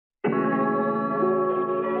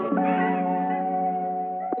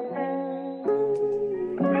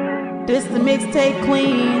This the Mixtape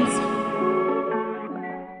Queens.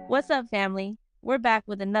 What's up, family? We're back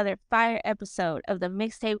with another fire episode of the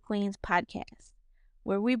Mixtape Queens podcast,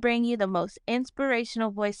 where we bring you the most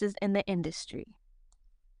inspirational voices in the industry.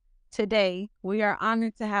 Today, we are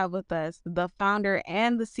honored to have with us the founder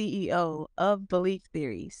and the CEO of Belief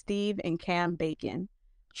Theory, Steve and Cam Bacon,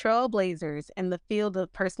 trailblazers in the field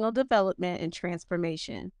of personal development and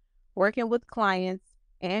transformation, working with clients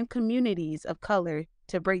and communities of color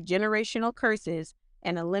to break generational curses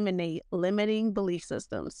and eliminate limiting belief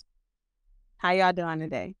systems. How y'all doing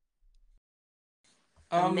today?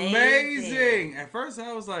 Amazing. At first,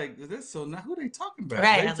 I was like, "Is this so nice? Who they talking about?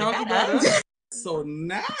 Right, They talking about us? So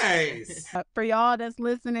nice." For y'all that's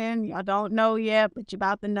listening, y'all don't know yet, but you're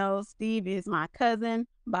about to know. Steve is my cousin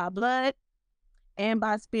by blood and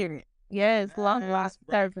by spirit. Yes, long lost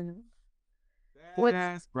cousins.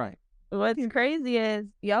 That's right. What's crazy is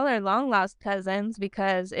y'all are long lost cousins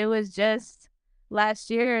because it was just last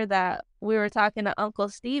year that we were talking to Uncle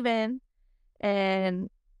Steven and,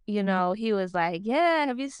 you know, he was like, yeah,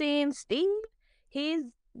 have you seen Steve? He's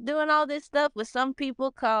doing all this stuff with some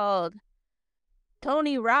people called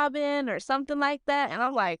Tony Robin or something like that. And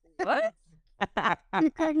I'm like, what?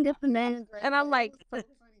 You couldn't get the names right. And I'm like,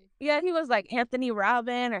 yeah, he was like Anthony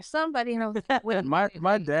Robin or somebody. And I was like, wait,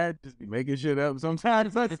 My dad just be making shit up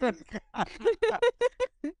sometimes.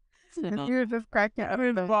 You're just cracking up. I'm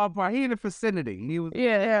in the ballpark. He in the vicinity. He was.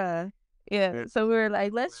 Yeah. So we were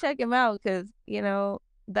like, let's check him out because, you know,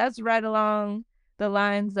 that's right along the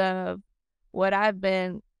lines of what I've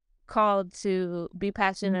been called to be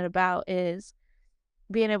passionate about is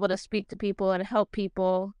being able to speak to people and help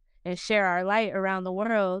people and share our light around the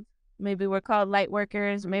world. Maybe we're called light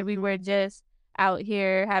workers. Maybe we're just out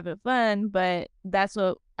here having fun, but that's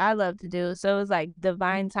what I love to do. So it was like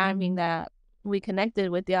divine timing that we connected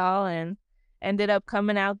with y'all and ended up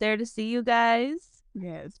coming out there to see you guys.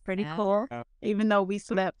 Yeah, it's pretty cool. Even though we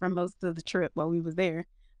slept for most of the trip while we was there.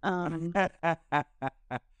 But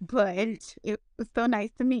it was so nice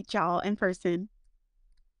to meet y'all in person.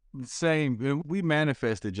 Same. We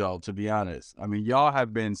manifested y'all, to be honest. I mean, y'all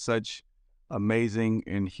have been such amazing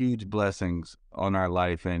and huge blessings on our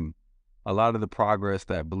life. And a lot of the progress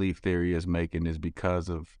that Belief Theory is making is because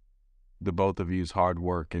of the both of you's hard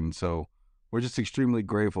work. And so we're just extremely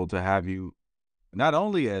grateful to have you not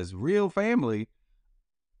only as real family,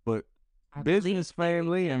 but business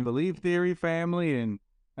family and Belief Theory family,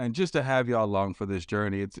 and just to have y'all along for this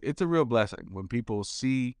journey. It's a real blessing when people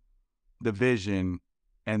see the vision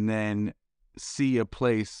and then see a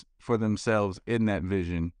place for themselves in that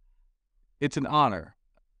vision. It's an honor.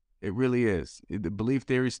 It really is. The Belief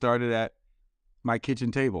Theory started at my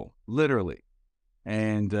kitchen table, literally.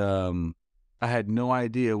 And I had no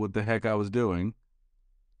idea what the heck I was doing.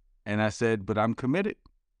 And I said, but I'm committed.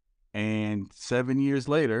 And 7 years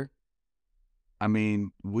later, I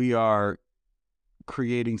mean, we are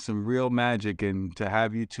creating some real magic, and to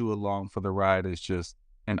have you two along for the ride is just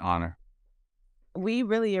an honor. We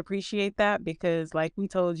really appreciate that because like we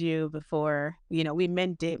told you before, you know, we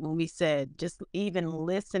meant it when we said just even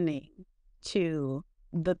listening to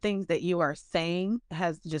the things that you are saying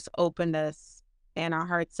has just opened us and our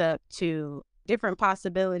hearts up to different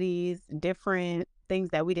possibilities, different things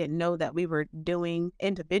that we didn't know that we were doing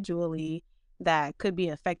individually that could be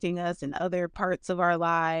affecting us in other parts of our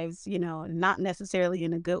lives, you know, not necessarily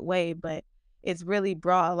in a good way, but it's really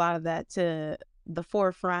brought a lot of that to the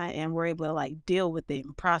forefront and we're able to like deal with it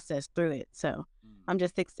and process through it. So I'm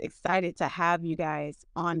just excited to have you guys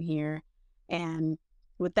on here. And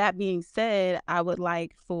with that being said, I would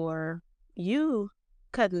like for you,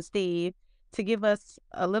 Cousin Steve, to give us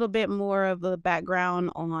a little bit more of a background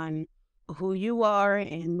on who you are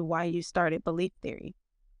and why you started Belief Theory.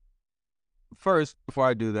 First, before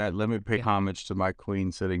I do that, let me pay homage to my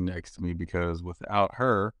queen sitting next to me, because without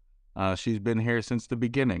her, she's been here since the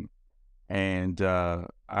beginning. And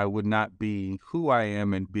I would not be who I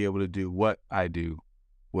am and be able to do what I do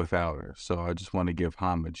without her. So I just want to give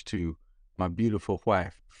homage to my beautiful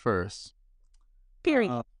wife first.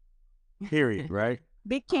 Period. Period, right?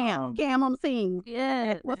 Big Cam. Cam on the scene.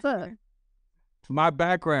 Yeah. What's up? My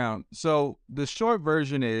background. So the short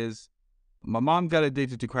version is my mom got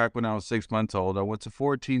addicted to crack when I was 6 months old. I went to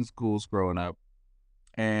 14 schools growing up,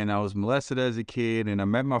 and I was molested as a kid, and I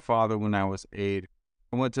met my father when I was 8.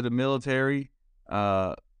 I went to the military,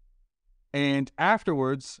 and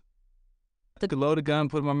afterwards, I took a loaded gun,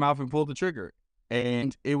 put it in my mouth, and pulled the trigger.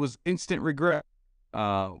 And it was instant regret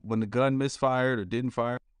when the gun misfired or didn't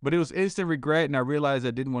fire. But it was instant regret, and I realized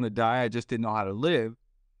I didn't want to die. I just didn't know how to live.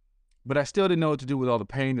 But I still didn't know what to do with all the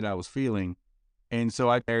pain that I was feeling. And so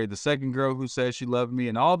I married the second girl who said she loved me,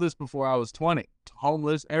 and all this before I was 20,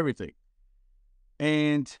 homeless, everything.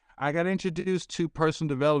 And I got introduced to personal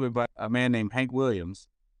development by a man named Hank Williams.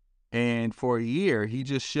 And for a year, he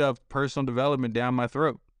just shoved personal development down my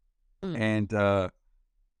throat. And,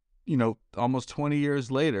 almost 20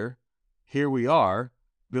 years later, here we are,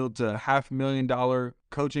 built a $500,000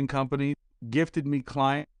 coaching company, gifted me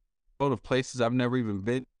clients of places I've never even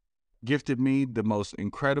been, gifted me the most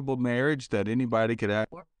incredible marriage that anybody could ask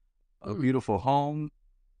for, a beautiful home,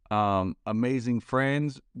 amazing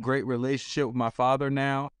friends, great relationship with my father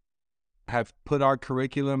now, have put our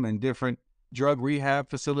curriculum in different drug rehab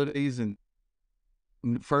facilities in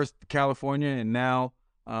first California and now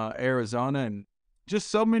Arizona, and just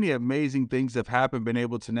so many amazing things have happened. Been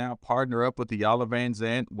able to now partner up with the Iyanla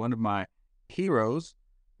Vanzant, one of my heroes,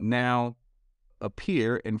 now a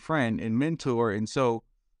peer and friend and mentor. And so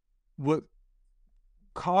what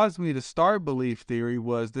caused me to start Belief Theory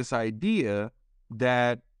was this idea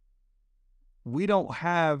that we don't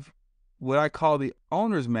have what I call the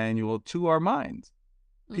owner's manual to our minds.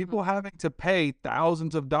 People having to pay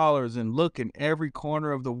thousands of dollars and look in every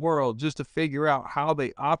corner of the world just to figure out how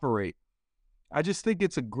they operate. I just think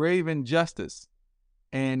it's a grave injustice,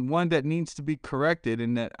 and one that needs to be corrected,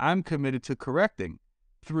 and that I'm committed to correcting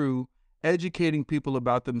through educating people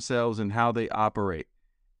about themselves and how they operate.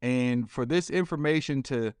 And for this information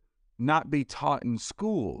to not be taught in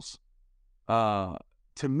schools, to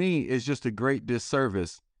me, is just a great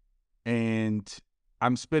disservice. And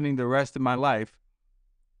I'm spending the rest of my life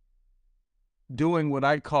doing what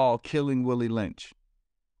I call killing Willie Lynch.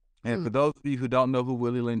 And for those of you who don't know who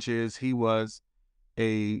Willie Lynch is, he was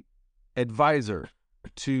a advisor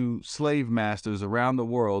to slave masters around the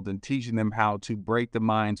world and teaching them how to break the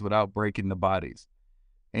minds without breaking the bodies.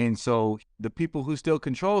 And so the people who still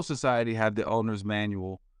control society have the owner's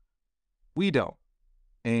manual. We don't.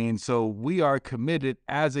 And so we are committed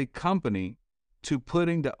as a company to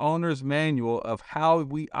putting the owner's manual of how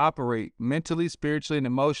we operate mentally, spiritually, and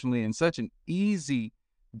emotionally in such an easy,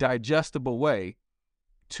 digestible way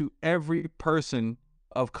to every person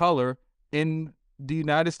of color in the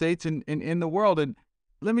United States and in the world. And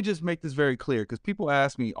let me just make this very clear, because people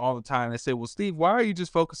ask me all the time, they say, well, Steve, why are you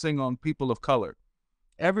just focusing on people of color?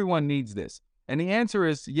 Everyone needs this. And the answer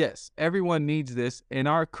is yes, everyone needs this, and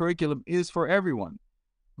our curriculum is for everyone.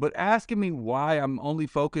 But asking me why I'm only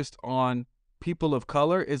focused on people of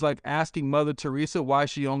color is like asking Mother Teresa why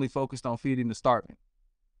she only focused on feeding the starving.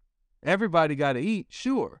 Everybody got to eat,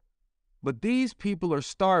 sure. But these people are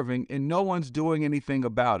starving and no one's doing anything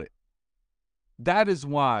about it. That is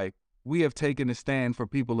why we have taken a stand for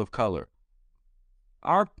people of color.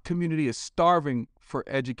 Our community is starving for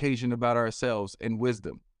education about ourselves and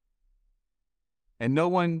wisdom. And no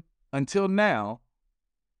one, until now,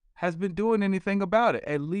 has been doing anything about it,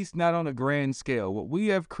 at least not on a grand scale. What we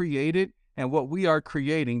have created and what we are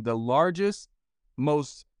creating, the largest,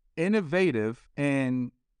 most innovative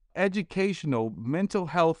and educational mental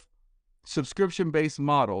health subscription-based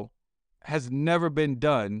model, has never been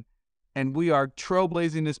done. And we are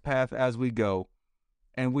trailblazing this path as we go.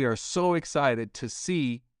 And we are so excited to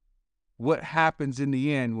see what happens in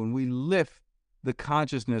the end when we lift the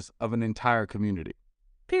consciousness of an entire community.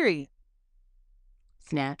 Period.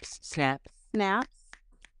 Snaps, snaps. Snaps.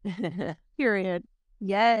 Period.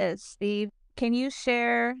 Yes, Steve. Can you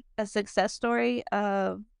share a success story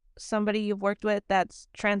of somebody you've worked with that's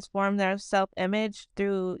transformed their self-image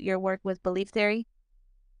through your work with Belief Theory?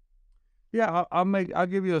 Yeah, I'll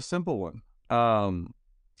give you a simple one.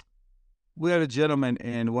 We had a gentleman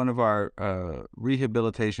in one of our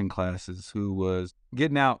rehabilitation classes who was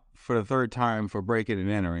getting out for the third time for breaking and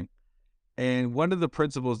entering. And one of the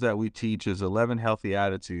principles that we teach is 11 healthy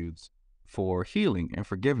attitudes for healing and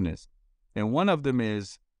forgiveness. And one of them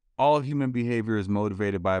is all human behavior is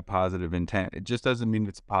motivated by a positive intent. It just doesn't mean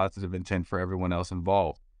it's a positive intent for everyone else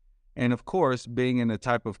involved. And of course, being in the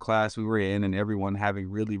type of class we were in and everyone having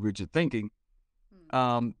really rigid thinking,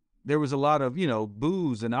 there was a lot of,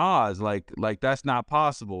 boos and ahs, like that's not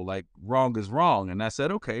possible, like wrong is wrong. And I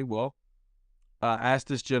said, okay, well, I asked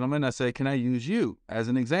this gentleman, I said, can I use you as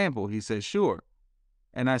an example? He said, sure.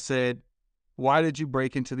 And I said, why did you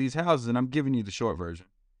break into these houses? And I'm giving you the short version.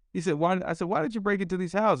 He said, why? I said, why did you break into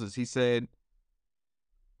these houses? He said,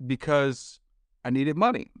 because I needed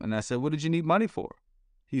money. And I said, what did you need money for?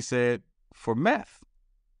 He said, for meth.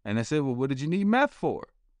 And I said, well, what did you need meth for?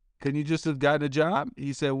 Couldn't you just have gotten a job?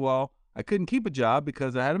 He said, well, I couldn't keep a job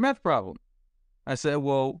because I had a meth problem. I said,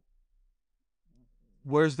 well,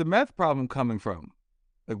 where's the meth problem coming from?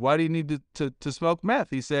 Like, why do you need to smoke meth?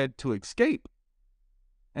 He said, to escape.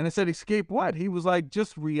 And I said, escape what? He was like,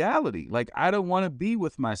 just reality. Like, I don't want to be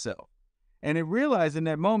with myself. And I realized in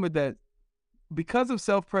that moment that because of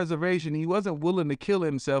self-preservation, he wasn't willing to kill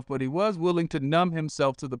himself, but he was willing to numb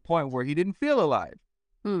himself to the point where he didn't feel alive.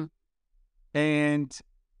 And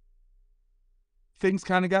things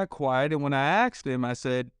kind of got quiet. And when I asked him, I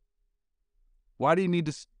said, why do you need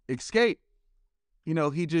to escape? You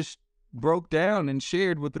know, he just broke down and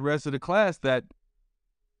shared with the rest of the class that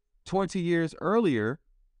 20 years earlier,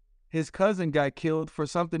 his cousin got killed for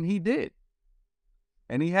something he did.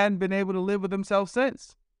 And he hadn't been able to live with himself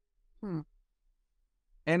since.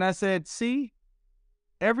 And I said, see,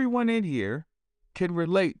 everyone in here can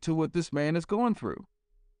relate to what this man is going through.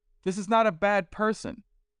 This is not a bad person.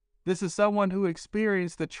 This is someone who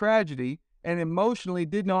experienced the tragedy and emotionally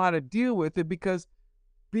didn't know how to deal with it, because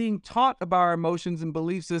being taught about our emotions and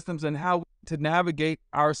belief systems and how to navigate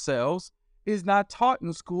ourselves is not taught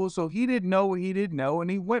in school. So he didn't know what he didn't know, and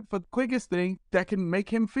he went for the quickest thing that can make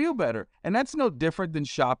him feel better. And that's no different than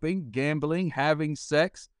shopping, gambling, having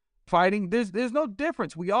sex, fighting. There's no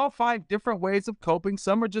difference. We all find different ways of coping.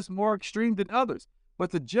 Some are just more extreme than others.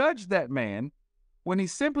 But to judge that man when he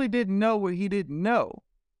simply didn't know what he didn't know,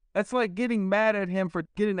 that's like getting mad at him for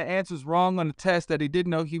getting the answers wrong on a test that he didn't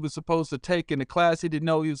know he was supposed to take in a class he didn't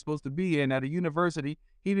know he was supposed to be in at a university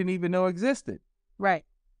he didn't even know existed. Right.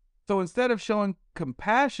 So instead of showing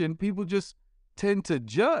compassion, people just tend to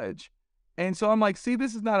judge. And so I'm like, see,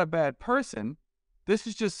 this is not a bad person. This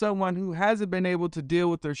is just someone who hasn't been able to deal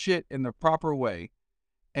with their shit in the proper way.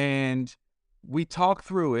 And we talk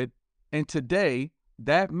through it. And today,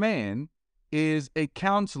 that man is a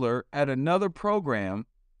counselor at another program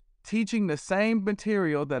teaching the same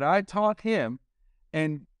material that I taught him.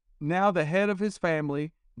 And now the head of his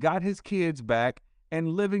family got his kids back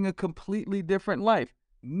and living a completely different life.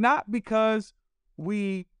 Not because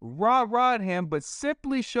we rah-rahed him, but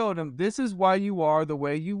simply showed him this is why you are the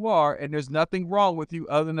way you are, and there's nothing wrong with you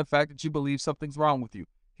other than the fact that you believe something's wrong with you.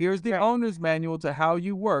 Here's the owner's manual to how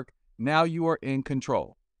you work. Now you are in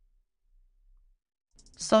control.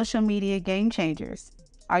 Social media game changers.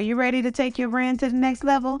 Are you ready to take your brand to the next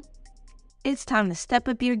level? It's time to step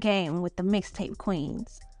up your game with the Mixtape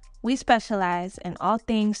Queens. We specialize in all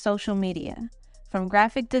things social media, from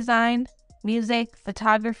graphic design, music,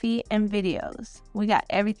 photography, and videos. We got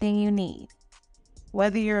everything you need.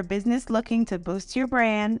 Whether you're a business looking to boost your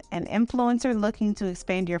brand, an influencer looking to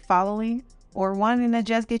expand your following, or wanting to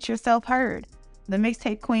just get yourself heard, the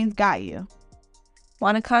Mixtape Queens got you.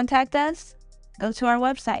 Want to contact us? Go to our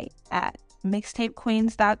website at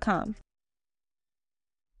mixtapequeens.com.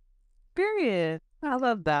 Period. I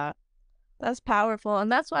love that. That's powerful.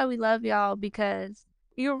 And that's why we love y'all, because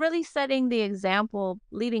you're really setting the example,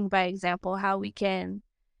 leading by example, how we can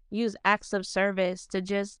use acts of service to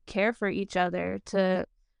just care for each other, to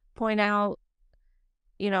point out,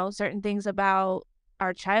 certain things about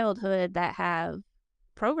our childhood that have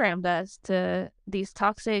programmed us to these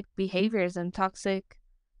toxic behaviors and toxic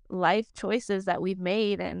life choices that we've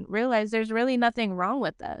made, and realize there's really nothing wrong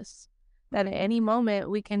with us. That at any moment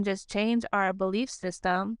we can just change our belief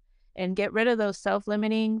system and get rid of those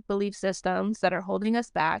self-limiting belief systems that are holding us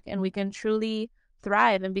back, and we can truly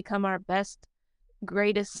thrive and become our best,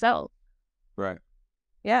 greatest self. Right.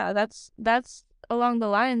 Yeah, that's along the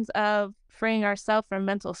lines of freeing ourselves from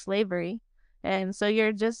mental slavery. And so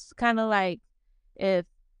you're just kind of like, if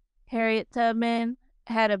Harriet Tubman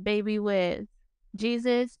had a baby with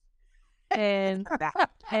Jesus, and that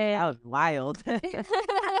was wild.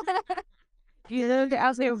 You know,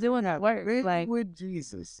 out there doing that work like with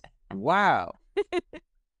Jesus. Wow.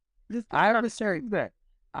 I receive that.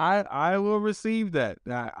 I will receive that.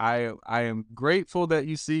 I am grateful that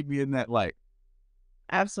you see me in that light.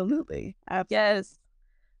 Absolutely. Yes,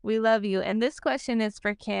 we love you. And this question is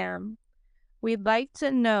for Cam. We'd like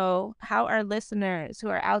to know how our listeners who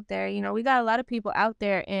are out there, we got a lot of people out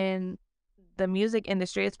there in the music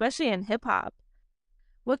industry, especially in hip hop.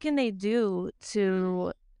 What can they do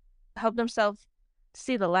to help themselves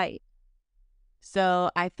see the light?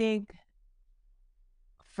 So I think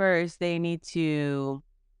first they need to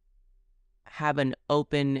have an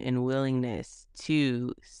open and willingness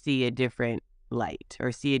to see a different light,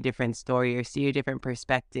 or see a different story, or see a different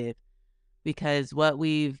perspective. Because what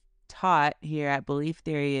we've taught here at Belief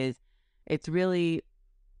Theory is it's really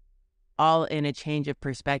all in a change of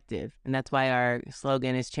perspective. And that's why our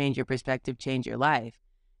slogan is change your perspective, change your life.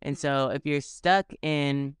 And so if you're stuck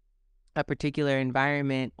in a particular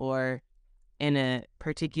environment or in a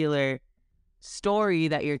particular story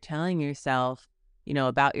that you're telling yourself,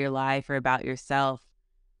 about your life or about yourself,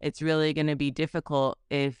 it's really going to be difficult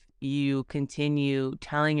if you continue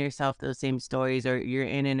telling yourself those same stories, or you're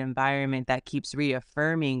in an environment that keeps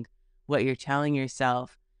reaffirming what you're telling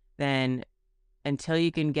yourself, then until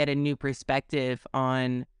you can get a new perspective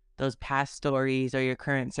on those past stories or your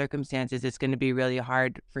current circumstances, it's going to be really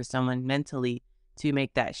hard for someone mentally to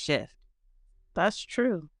make that shift. That's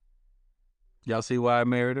true. Y'all see why I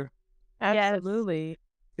married her? Absolutely.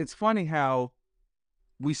 It's funny how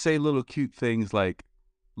we say little cute things like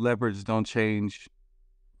leopards don't change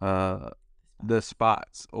the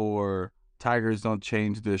spots, or tigers don't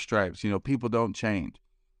change their stripes. You know, people don't change.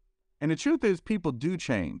 And the truth is, people do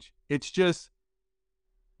change. It's just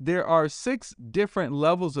there are 6 different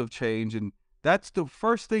levels of change, and that's the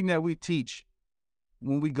first thing that we teach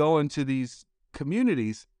when we go into these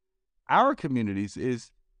communities, our communities,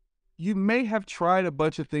 is you may have tried a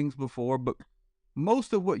bunch of things before, but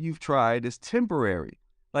most of what you've tried is temporary.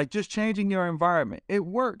 Like just changing your environment. It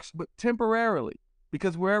works, but temporarily,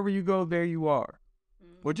 because wherever you go, there you are.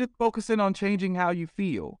 Or just focusing on changing how you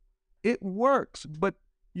feel. It works, but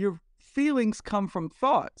your feelings come from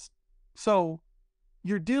thoughts. So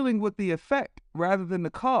you're dealing with the effect rather than the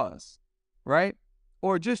cause, right?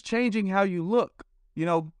 Or just changing how you look. You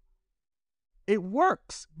know, it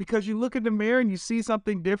works because you look in the mirror and you see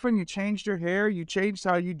something different. You changed your hair. You changed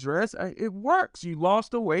how you dress. It works. You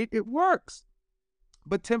lost the weight. It works,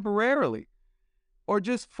 but temporarily. Or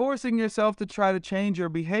just forcing yourself to try to change your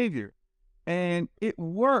behavior. And it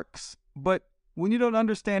works, but when you don't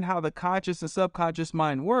understand how the conscious and subconscious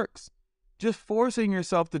mind works, just forcing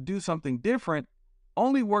yourself to do something different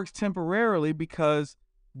only works temporarily, because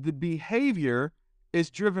the behavior is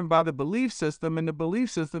driven by the belief system, and the belief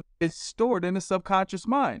system is stored in the subconscious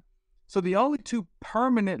mind. So the only 2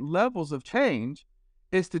 permanent levels of change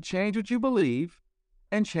is to change what you believe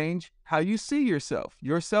and change how you see yourself,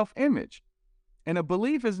 your self-image. And a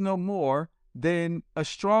belief is no more than a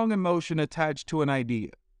strong emotion attached to an idea.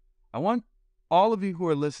 I want all of you who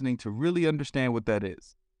are listening to really understand what that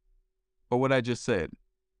is, or what I just said.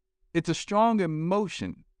 It's a strong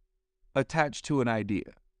emotion attached to an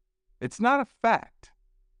idea. It's not a fact.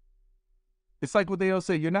 It's like what they all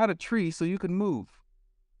say, you're not a tree, so you can move,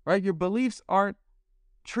 right? Your beliefs aren't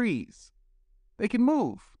trees. They can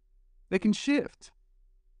move. They can shift.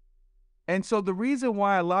 And so the reason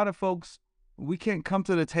why a lot of folks, we can't come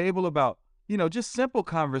to the table about, just simple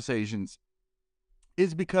conversations,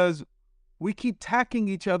 is because we keep tacking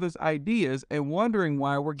each other's ideas and wondering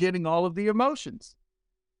why we're getting all of the emotions.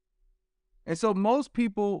 And so most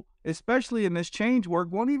people, especially in this change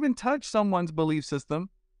work, won't even touch someone's belief system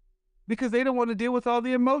because they don't want to deal with all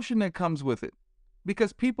the emotion that comes with it.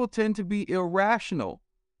 Because people tend to be irrational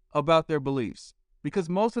about their beliefs, because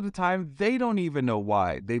most of the time they don't even know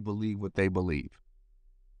why they believe what they believe.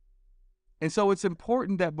 And so it's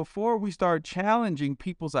important that before we start challenging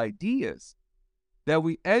people's ideas, that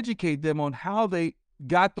we educate them on how they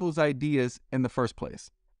got those ideas in the first place.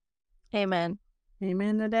 Amen.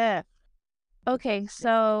 Amen to that. Okay,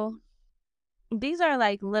 so these are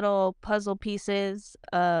like little puzzle pieces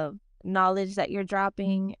of knowledge that you're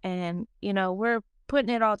dropping, and, we're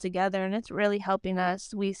putting it all together, and it's really helping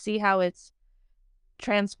us. We see how it's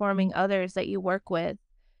transforming others that you work with.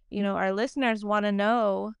 Our listeners want to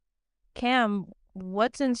know, Cam,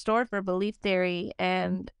 what's in store for Belief Theory,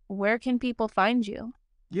 and where can people find you?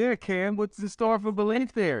 Yeah, Cam, what's in store for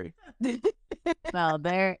Belief Theory? Well,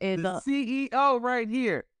 there is the CEO right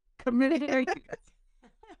here. Committee.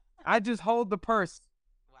 I just hold the purse.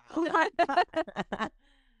 Wow.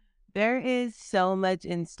 There is so much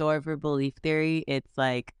in store for Belief Theory. It's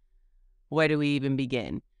like, where do we even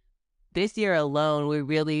begin? This year alone, we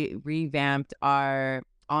really revamped our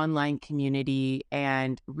online community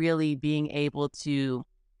and really being able to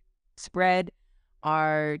spread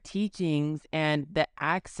our teachings and the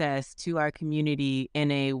access to our community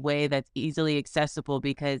in a way that's easily accessible,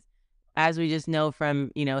 because as we just know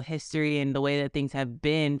from, history and the way that things have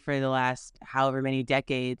been for the last however many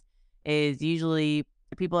decades, is usually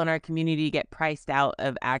people in our community get priced out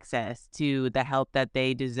of access to the help that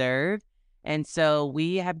they deserve. And so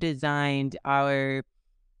we have designed our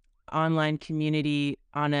online community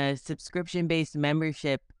on a subscription-based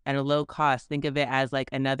membership at a low cost. Think of it as like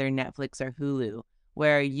another Netflix or Hulu,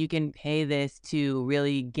 where you can pay this to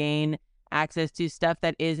really gain access to stuff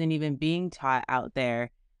that isn't even being taught out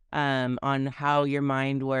there, on how your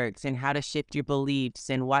mind works and how to shift your beliefs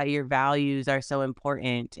and why your values are so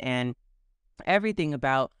important, and everything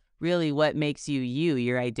about really what makes you,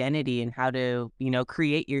 your identity, and how to,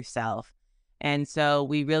 create yourself. And so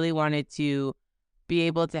we really wanted to be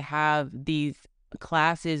able to have these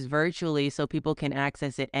classes virtually so people can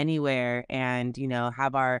access it anywhere, and,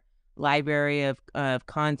 have our library of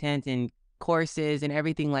content and courses and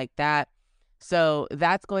everything like that. So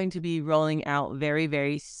that's going to be rolling out very,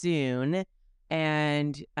 very soon.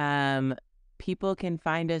 And people can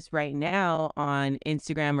find us right now on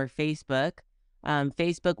Instagram or Facebook.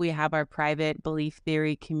 Facebook, we have our private Belief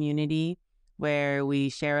Theory community where we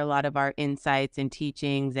share a lot of our insights and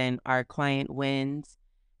teachings and our client wins.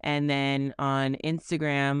 And then on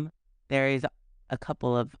Instagram, there is a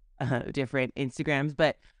couple of different Instagrams,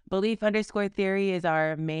 but Belief_Theory is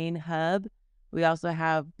our main hub. We also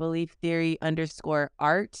have Belief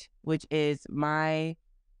Theory_Art, which is my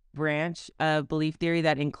branch of Belief Theory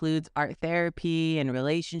that includes art therapy and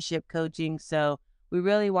relationship coaching. So we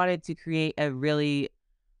really wanted to create a really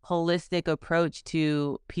holistic approach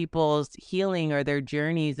to people's healing or their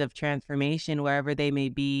journeys of transformation, wherever they may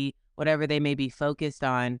be, whatever they may be focused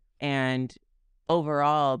on. And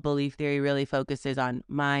overall, Belief Theory really focuses on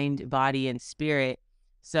mind, body, and spirit.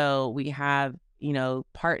 So we have,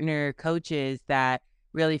 partner coaches that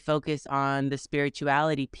really focus on the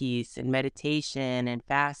spirituality piece and meditation and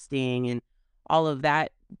fasting and all of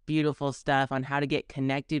that beautiful stuff on how to get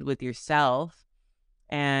connected with yourself.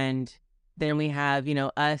 And then we have,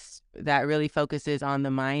 us that really focuses on the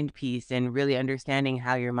mind piece and really understanding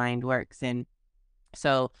how your mind works. And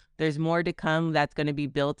so there's more to come that's going to be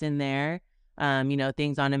built in there.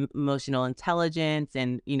 Things on emotional intelligence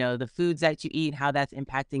and, the foods that you eat, how that's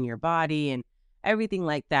impacting your body and everything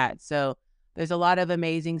like that. So there's a lot of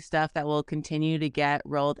amazing stuff that will continue to get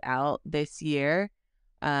rolled out this year.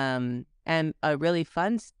 And a really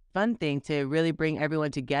fun thing to really bring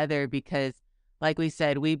everyone together because, like we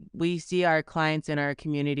said, we see our clients in our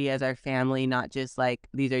community as our family, not just like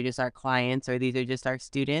these are just our clients or these are just our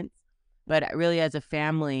students, but really as a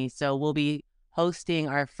family. So we'll be hosting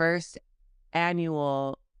our first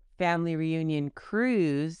annual family reunion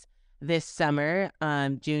cruise this summer,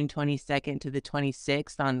 June 22nd to the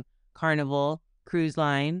 26th on Carnival Cruise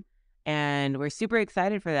Line. And we're super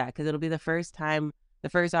excited for that because it'll be the first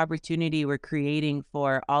opportunity we're creating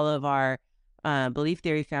for all of our Belief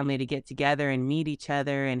Theory family to get together and meet each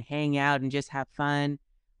other and hang out and just have fun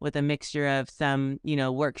with a mixture of some,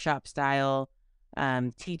 workshop style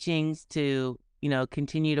teachings to,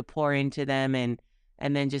 continue to pour into them and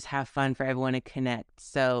then just have fun for everyone to connect.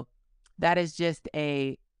 So that is just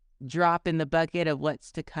a drop in the bucket of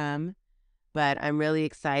what's to come. But I'm really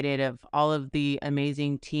excited of all of the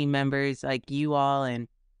amazing team members like you all and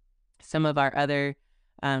some of our other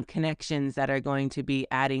connections that are going to be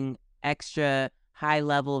adding extra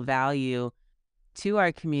high-level value to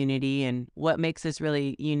our community. And what makes us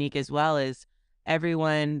really unique as well is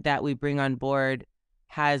everyone that we bring on board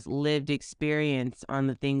has lived experience on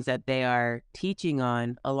the things that they are teaching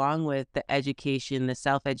on, along with the education, the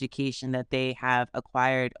self-education that they have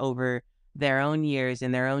acquired over their own years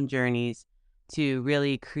and their own journeys to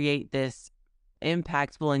really create this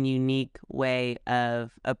impactful and unique way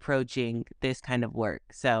of approaching this kind of work.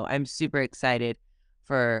 So I'm super excited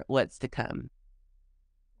for what's to come.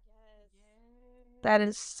 That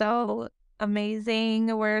is so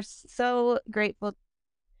amazing. We're so grateful.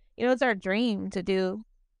 It's our dream to do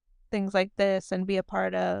things like this and be a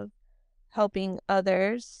part of helping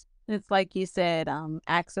others. It's like you said,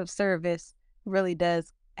 acts of service really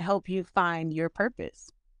does help you find your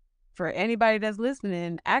purpose. For anybody that's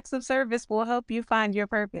listening, acts of service will help you find your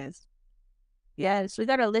purpose. Yes, we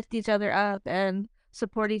got to lift each other up and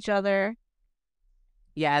support each other.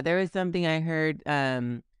 Yeah, there was something I heard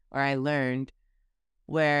or I learned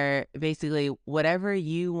where basically whatever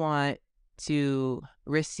you want to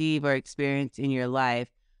receive or experience in your life,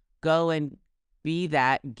 go and be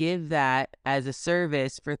that, give that as a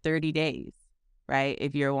service for 30 days, right?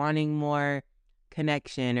 If you're wanting more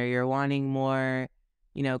connection or you're wanting more,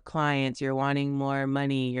 clients, you're wanting more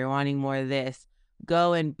money, you're wanting more of this,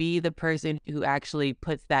 go and be the person who actually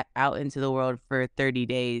puts that out into the world for 30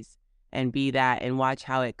 days and be that and watch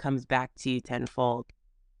how it comes back to you tenfold.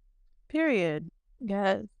 Period.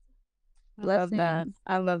 Yes. I love that.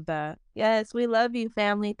 I love that. Yes, we love you,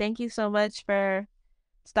 family. Thank you so much for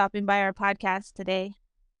stopping by our podcast today.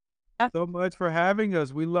 So much for having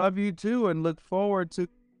us. We love you too and look forward to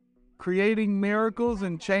creating miracles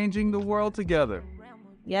and changing the world together.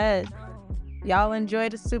 Yes. Y'all enjoy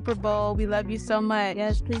the Super Bowl. We love you so much.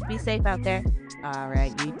 Yes, please be safe out there. All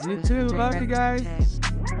right. You too. Love you guys.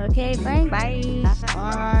 Okay, bye. Bye.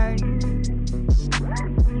 Bye.